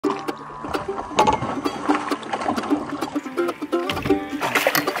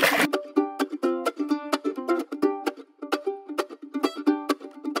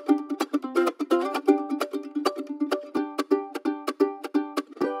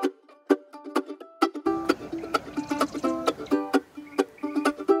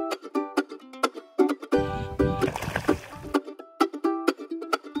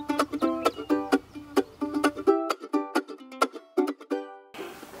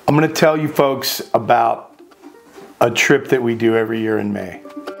I'm going to tell you folks about a trip that we do every year in May.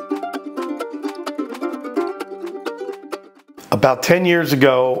 About 10 years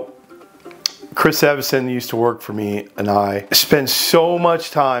ago, Chris Evison used to work for me, and I spent so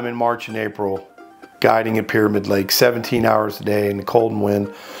much time in March and April guiding at Pyramid Lake, 17 hours a day in the cold and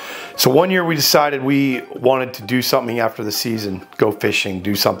wind. So one year we decided we wanted to do something after the season, go fishing,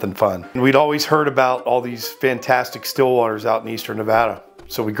 do something fun. And we'd always heard about all these fantastic stillwaters out in eastern Nevada.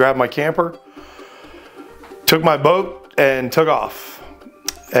 So we grabbed my camper, took my boat, and took off.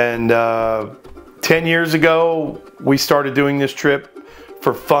 And 10 years ago, we started doing this trip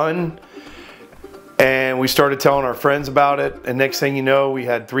for fun. And we started telling our friends about it. And next thing you know, we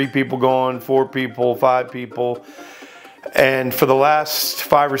had 3 people going, 4 people, 5 people. And for the last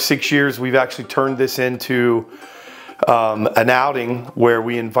 5 or 6 years, we've actually turned this into an outing where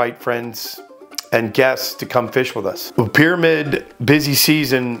we invite friends and guests to come fish with us. The Pyramid busy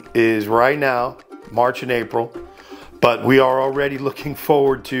season is right now, March and April, but we are already looking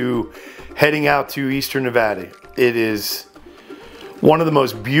forward to heading out to eastern Nevada. It is one of the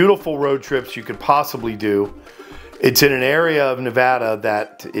most beautiful road trips you could possibly do. It's in an area of Nevada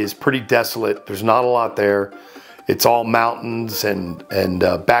that is pretty desolate. There's not a lot there. It's all mountains and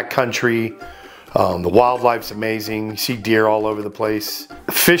backcountry. The wildlife's amazing. You see deer all over the place.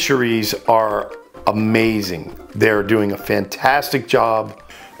 Fisheries are amazing. They're doing a fantastic job.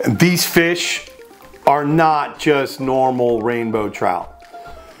 And these fish are not just normal rainbow trout.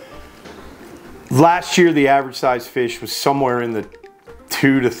 Last year, the average size fish was somewhere in the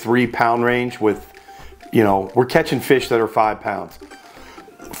 2 to 3 pound range with, you know, we're catching fish that are 5 pounds.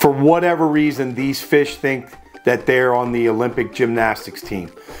 For whatever reason, these fish think that they're on the Olympic gymnastics team.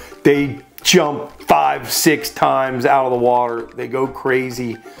 They jump 5, 6 times out of the water. They go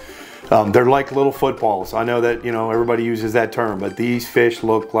crazy. They're like little footballs. I know that, you know, everybody uses that term, but these fish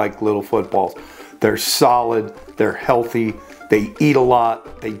look like little footballs. They're solid, they're healthy, they eat a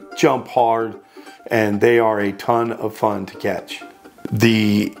lot, they jump hard, and they are a ton of fun to catch.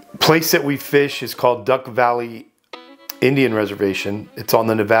 The place that we fish is called Duck Valley Indian Reservation. It's on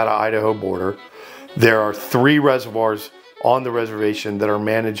the Nevada-Idaho border. There are 3 reservoirs on the reservation that are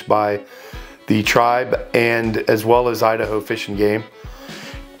managed by the tribe and as well as Idaho Fish and Game.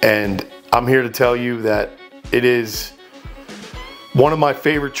 And I'm here to tell you that it is one of my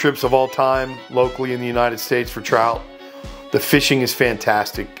favorite trips of all time locally in the United States for trout. The fishing is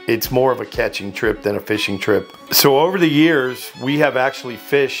fantastic. It's more of a catching trip than a fishing trip. So over the years, we have actually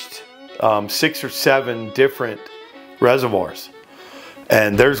fished 6 or 7 different reservoirs.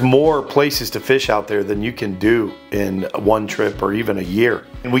 And there's more places to fish out there than you can do in one trip or even a year.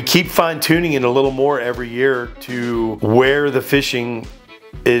 And we keep fine-tuning it a little more every year to where the fishing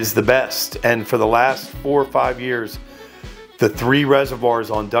is the best. And for the last 4 or 5 years, the 3 reservoirs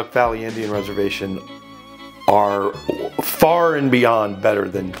on Duck Valley Indian Reservation are far and beyond better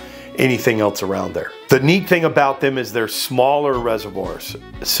than anything else around there. The neat thing about them is they're smaller reservoirs.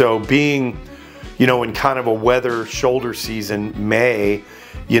 So being, you know, in kind of a weather shoulder season, May,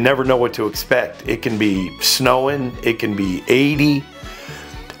 you never know what to expect. It can be snowing, it can be 80,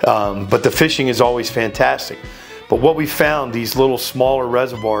 but the fishing is always fantastic. But what we found, these little smaller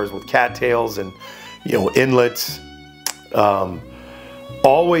reservoirs with cattails and, you know, inlets,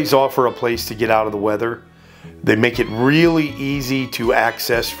 always offer a place to get out of the weather. They make it really easy to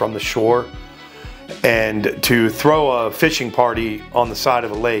access from the shore, and to throw a fishing party on the side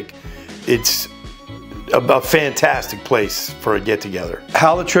of a lake. It's a fantastic place for a get-together.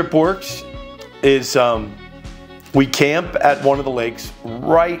 How the trip works is we camp at one of the lakes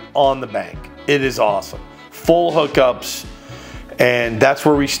right on the bank. It is awesome. Full hookups, and that's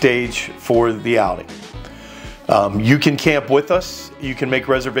where we stage for the outing. You can camp with us. You can make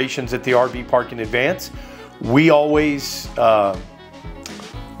reservations at the RV park in advance. We always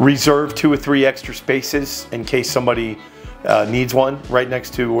reserve 2 or 3 extra spaces in case somebody needs one right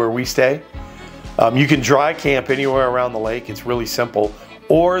next to where we stay. You can dry camp anywhere around the lake. It's really simple.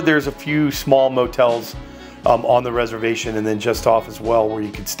 Or there's a few small motels on the reservation and then just off as well where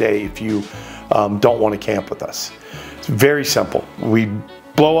you can stay if you don't want to camp with us. It's very simple. We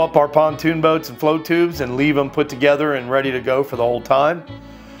blow up our pontoon boats and float tubes and leave them put together and ready to go for the whole time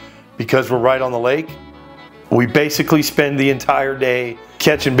because we're right on the lake. We basically spend the entire day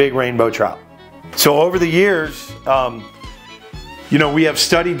catching big rainbow trout. So over the years, you know, we have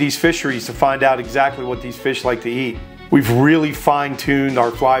studied these fisheries to find out exactly what these fish like to eat. We've really fine-tuned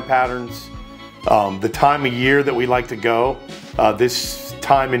our fly patterns, the time of year that we like to go. This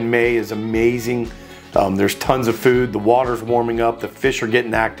time in May is amazing. There's tons of food, the water's warming up, the fish are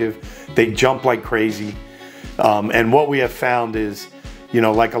getting active, they jump like crazy. And what we have found is you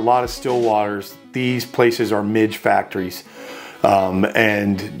know, like a lot of Stillwaters, these places are midge factories.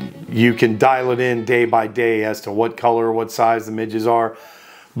 And you can dial it in day by day as to what color, what size the midges are.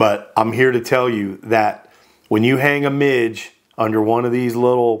 But I'm here to tell you that when you hang a midge under one of these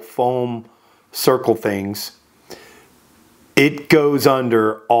little foam circle things, it goes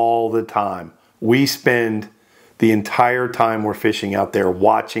under all the time. We spend the entire time we're fishing out there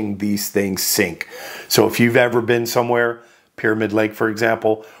watching these things sink. So if you've ever been somewhere, Pyramid Lake for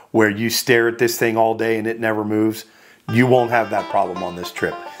example, where you stare at this thing all day and it never moves, you won't have that problem on this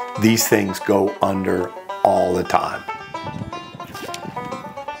trip. These things go under all the time.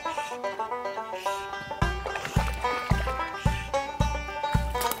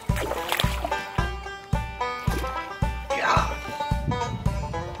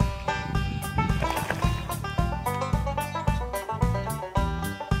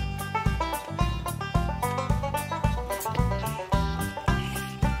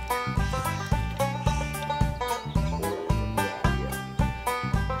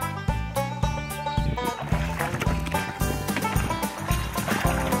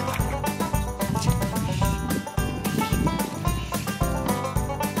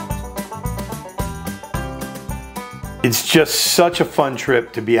 It's just such a fun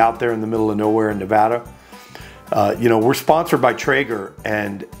trip to be out there in the middle of nowhere in Nevada. You know, we're sponsored by Traeger,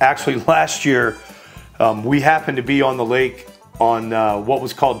 and actually last year we happened to be on the lake on what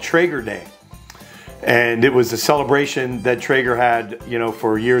was called Traeger Day. And it was a celebration that Traeger had, you know,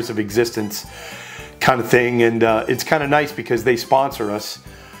 for years of existence kind of thing. And it's kind of nice because they sponsor us.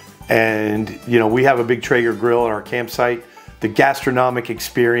 And, you know, we have a big Traeger grill at our campsite. The gastronomic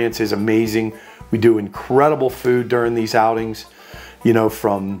experience is amazing. We do incredible food during these outings, you know,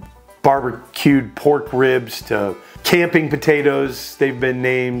 from barbecued pork ribs to camping potatoes, they've been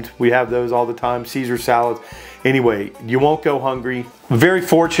named. We have those all the time, Caesar salads. Anyway, you won't go hungry. I'm very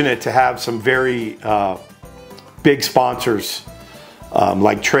fortunate to have some very big sponsors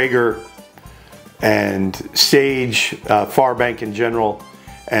like Traeger and Sage, Farbank in general,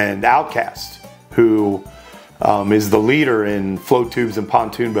 and Outcast, who is the leader in float tubes and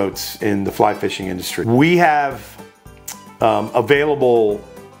pontoon boats in the fly fishing industry. We have available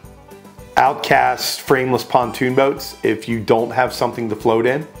Outcast frameless pontoon boats if you don't have something to float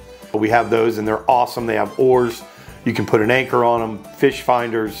in. We have those and they're awesome. They have oars. You can put an anchor on them, fish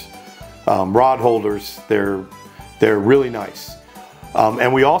finders, rod holders. They're really nice.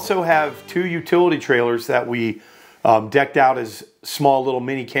 And we also have 2 utility trailers that we decked out as small little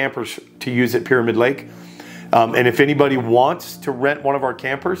mini campers to use at Pyramid Lake. And if anybody wants to rent one of our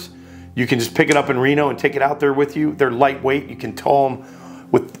campers, you can just pick it up in Reno and take it out there with you. They're lightweight. You can tow them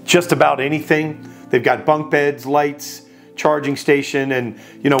with just about anything. They've got bunk beds, lights, charging station, and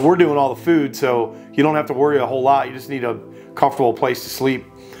you know, we're doing all the food, so you don't have to worry a whole lot. You just need a comfortable place to sleep.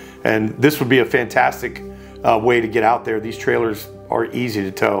 And this would be a fantastic way to get out there. These trailers are easy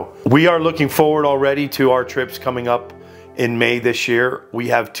to tow. We are looking forward already to our trips coming up in May this year. We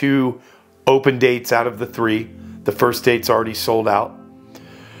have 2 open dates out of the 3. The first date's already sold out.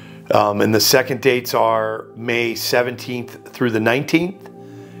 And the second dates are May 17th through the 19th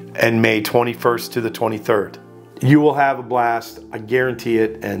and May 21st to the 23rd. You will have a blast, I guarantee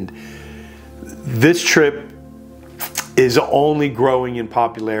it. And this trip is only growing in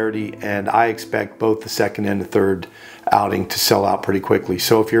popularity, and I expect both the second and the third outing to sell out pretty quickly.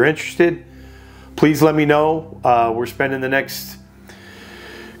 So if you're interested, please let me know. We're spending the next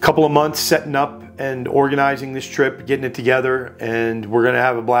couple of months setting up and organizing this trip, getting it together, and we're gonna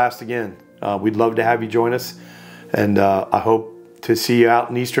have a blast again. We'd love to have you join us, and I hope to see you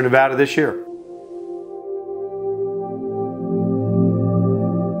out in Eastern Nevada this year.